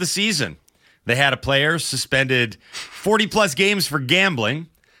start to the season. They had a player suspended 40-plus games for gambling.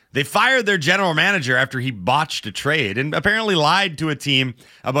 They fired their general manager after he botched a trade and apparently lied to a team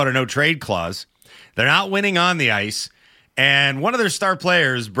about a no-trade clause. They're not winning on the ice, And one of their star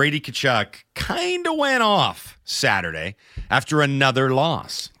players, Brady Tkachuk, kind of went off Saturday after another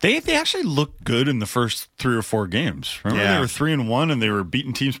loss. They actually looked good in the first 3 or 4 games. Remember, they were 3-1, and they were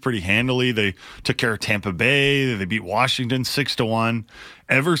beating teams pretty handily. They took care of Tampa Bay. They beat Washington 6-1.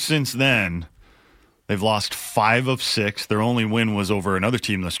 Ever since then, they've lost 5 of 6. Their only win was over another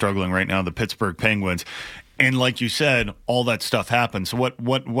team that's struggling right now, the Pittsburgh Penguins. And like you said, all that stuff happened. So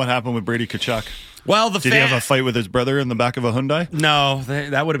what happened with Brady Tkachuk? Well, did he have a fight with his brother in the back of a Hyundai? No,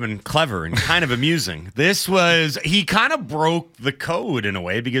 that would have been clever and kind of amusing. He kind of broke the code in a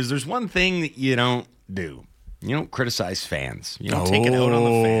way, because there's one thing that you don't do. You don't criticize fans. You don't take it out on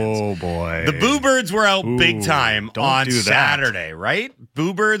the fans. Oh, boy. The Boo Birds were out big time on do that. Saturday, right?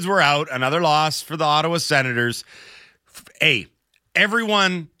 Boo Birds were out. Another loss for the Ottawa Senators. Hey,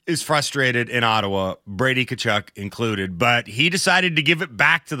 everyone is frustrated in Ottawa, Brady Tkachuk included, but he decided to give it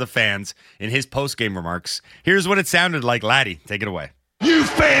back to the fans in his post-game remarks. Here's what it sounded like. Laddie, take it away. You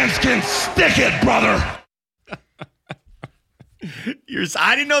fans can stick it, brother.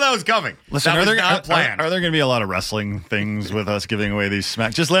 I didn't know that was coming. Listen, that are was not planned. there going to be a lot of wrestling things with us giving away these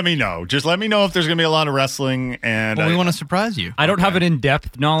smacks? Just let me know. Just let me know if there's going to be a lot of wrestling. And we want to surprise you. I don't have an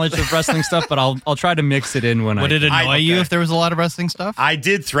in-depth knowledge of wrestling stuff, but I'll try to mix it in when Would it annoy you if there was a lot of wrestling stuff? I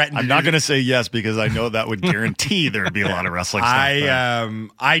did threaten. I'm not going to say yes, because I know that would guarantee there would be a lot of wrestling stuff.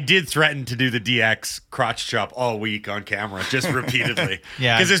 I did threaten to do the DX crotch chop all week on camera, just repeatedly.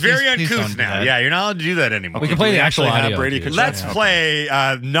 Yeah, because it's very please uncouth now. Yeah, you're not alled to do that anymore. We can play the actual audio. Let's play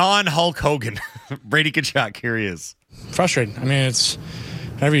non-Hulk Hogan. Brady Tkachuk, here he is. Frustrating. I mean, it's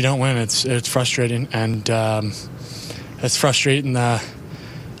whenever you don't win, it's frustrating, and it's frustrating the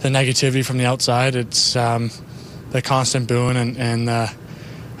negativity from the outside. It's the constant booing and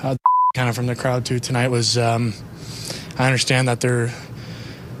kind of from the crowd too tonight was. I understand that they're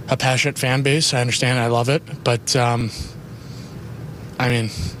a passionate fan base. I understand. I love it, but I mean,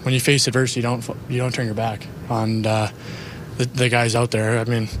 when you face adversity, you don't turn your back on the guys out there. I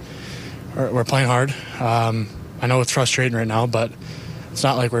mean, we're playing hard. I know it's frustrating right now, but it's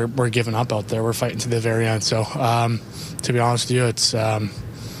not like we're giving up out there. We're fighting to the very end. So, to be honest with you, it's I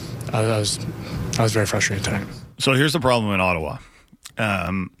was very frustrated tonight. So here's the problem in Ottawa.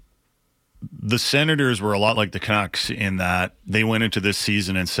 The Senators were a lot like the Canucks in that they went into this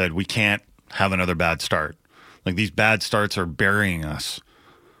season and said, we can't have another bad start. Like, these bad starts are burying us.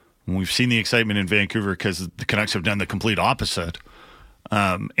 And we've seen the excitement in Vancouver because the Canucks have done the complete opposite.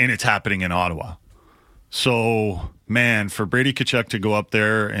 And it's happening in Ottawa. So, man, for Brady Tkachuk to go up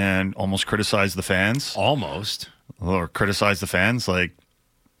there and almost criticize the fans. Or criticize the fans, like,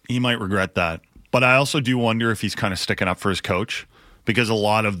 he might regret that. But I also do wonder if he's kind of sticking up for his coach, because a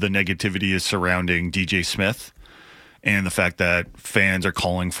lot of the negativity is surrounding DJ Smith and the fact that fans are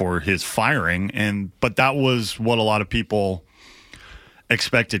calling for his firing. But that was what a lot of people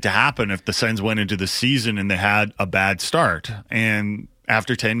expected to happen if the Sens went into the season and they had a bad start. And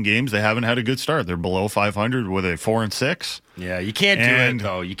after 10 games, they haven't had a good start. They're below 500 with a 4-6. Yeah, you can't do it,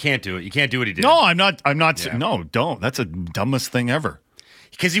 though. You can't do it. You can't do what he did. No, I'm not. Yeah. No, don't. That's the dumbest thing ever.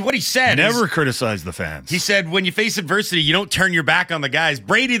 Because what he said never criticize the fans. He said, when you face adversity, you don't turn your back on the guys.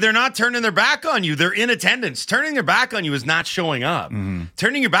 Brady, they're not turning their back on you. They're in attendance. Turning their back on you is not showing up. Mm-hmm.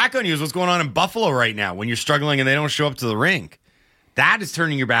 Turning your back on you is what's going on in Buffalo right now when you're struggling and they don't show up to the rink. That is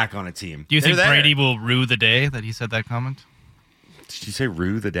turning your back on a team. Do you think Brady will rue the day that he said that comment? Did you say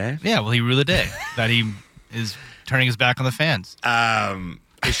rue the day? Yeah, well, he rue the day that he is turning his back on the fans.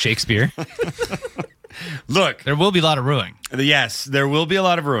 Is Shakespeare? Look, there will be a lot of ruining. Yes, there will be a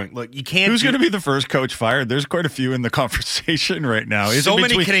lot of ruining. Look, you can't. Who's going to be the first coach fired? There's quite a few in the conversation right now.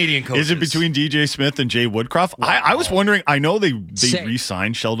 Many Canadian coaches. Is it between DJ Smith and Jay Woodcroft? Wow. I was wondering. I know they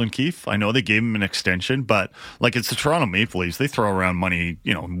re-signed Sheldon Keefe. I know they gave him an extension, but like, it's the Toronto Maple Leafs. They throw around money,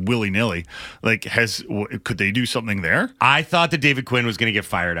 willy nilly. Like, could they do something there? I thought that David Quinn was going to get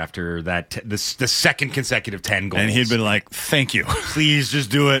fired after that the second consecutive 10 goals, and he'd been like, "Thank you, please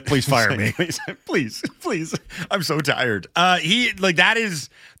just do it. Please fire me, please." I'm so tired.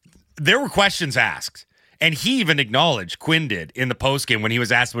 There were questions asked, and he even acknowledged, Quinn did, in the postgame when he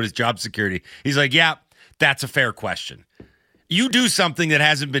was asked about his job security. He's like, yeah, that's a fair question. You do something that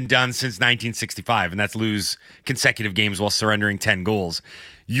hasn't been done since 1965, and that's lose consecutive games while surrendering 10 goals.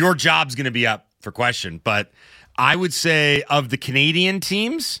 Your job's going to be up for question. But I would say, of the Canadian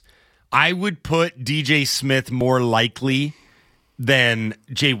teams, I would put DJ Smith more likely than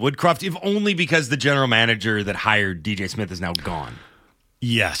Jay Woodcroft, if only because the general manager that hired DJ Smith is now gone.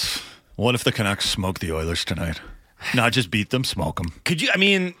 Yes. What if the Canucks smoke the Oilers tonight? Not just beat them, smoke them. Could you,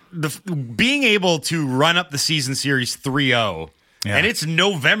 being able to run up the season series 3-0 Yeah. And it's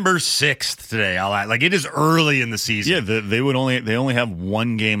November 6th today. It is early in the season. Yeah, they only have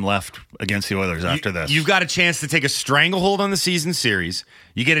one game left against the Oilers after this. You've got a chance to take a stranglehold on the season series.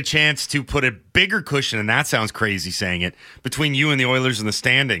 You get a chance to put a bigger cushion, and that sounds crazy saying it, between you and the Oilers in the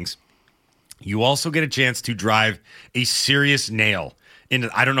standings. You also get a chance to drive a serious nail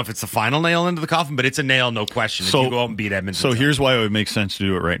into, I don't know if it's the final nail into the coffin, but it's a nail, no question, if you go out and beat Edmonton. So here's why it would make sense to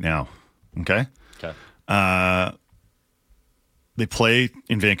do it right now. Okay? They play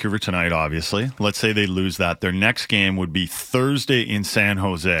in Vancouver tonight, obviously. Let's say they lose that. Their next game would be Thursday in San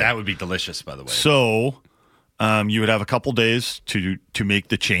Jose. That would be delicious, by the way. So you would have a couple days to make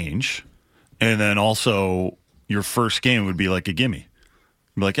the change. And then also your first game would be like a gimme.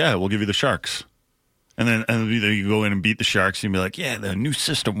 You'd be like, yeah, we'll give you the Sharks. And then either you go in and beat the Sharks and you'd be like, yeah, the new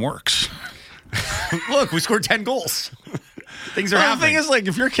system works. Look, we scored 10 goals. Things are happening. The thing is, like,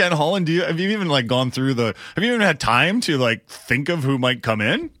 if you're Ken Holland, have you even gone through have you even had time to think of who might come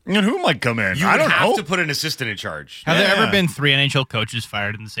in and who might come in? I don't know. You have to put an assistant in charge. Have there ever been 3 NHL coaches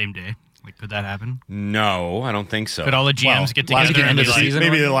fired in the same day? Could that happen? No, I don't think so. Could all the GMs get together? End of the season,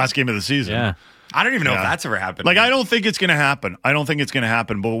 maybe the last game of the season. Yeah. I don't even know if that's ever happened. I don't think it's going to happen.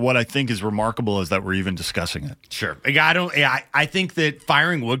 But what I think is remarkable is that we're even discussing it. Sure. I think that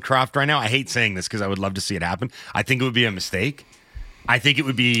firing Woodcroft right now, I hate saying this because I would love to see it happen. I think it would be a mistake. I think it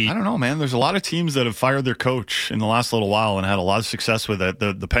would be... I don't know, man. There's a lot of teams that have fired their coach in the last little while and had a lot of success with it.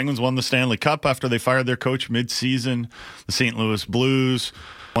 The Penguins won the Stanley Cup after they fired their coach mid-season. The St. Louis Blues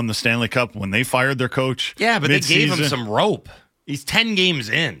won the Stanley Cup when they fired their coach. Yeah, but mid-season. They gave him some rope. He's 10 games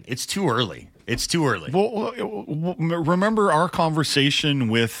in. It's too early. Well, remember our conversation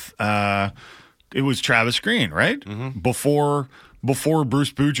with it was Travis Green, right? Mm-hmm. Before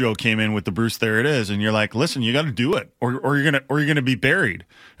Bruce Boudreau came in with the Bruce There It Is, and you're like, listen, you got to do it, or you're gonna be buried.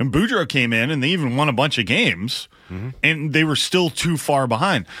 And Boudreau came in, and they even won a bunch of games, and they were still too far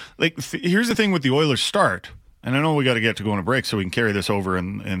behind. Here's the thing with the Oilers start, and I know we got to get to go on a break so we can carry this over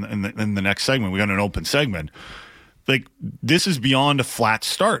in the next segment. We got an open segment. This is beyond a flat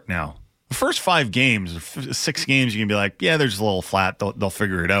start now. The first 5 games, 6 games, you can be like, yeah, there's a little flat. They'll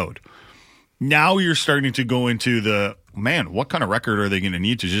figure it out. Now you're starting to go into what kind of record are they going to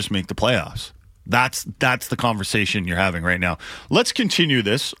need to just make the playoffs? That's the conversation you're having right now. Let's continue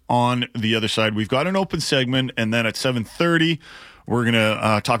this on the other side. We've got an open segment, and then at 7:30, we're going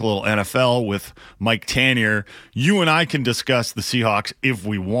to talk a little NFL with Mike Tanier. You and I can discuss the Seahawks if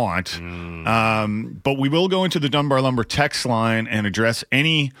we want. But we will go into the Dunbar Lumber text line and address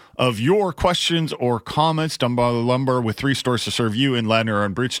any of your questions or comments. Dunbar Lumber with 3 stores to serve you in Ladner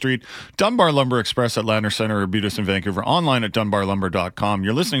on Bridge Street. Dunbar Lumber Express at Ladner Center, Arbutus in Vancouver. Online at dunbarlumber.com.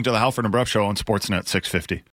 You're listening to the Halford and Bruff Show on Sportsnet 650.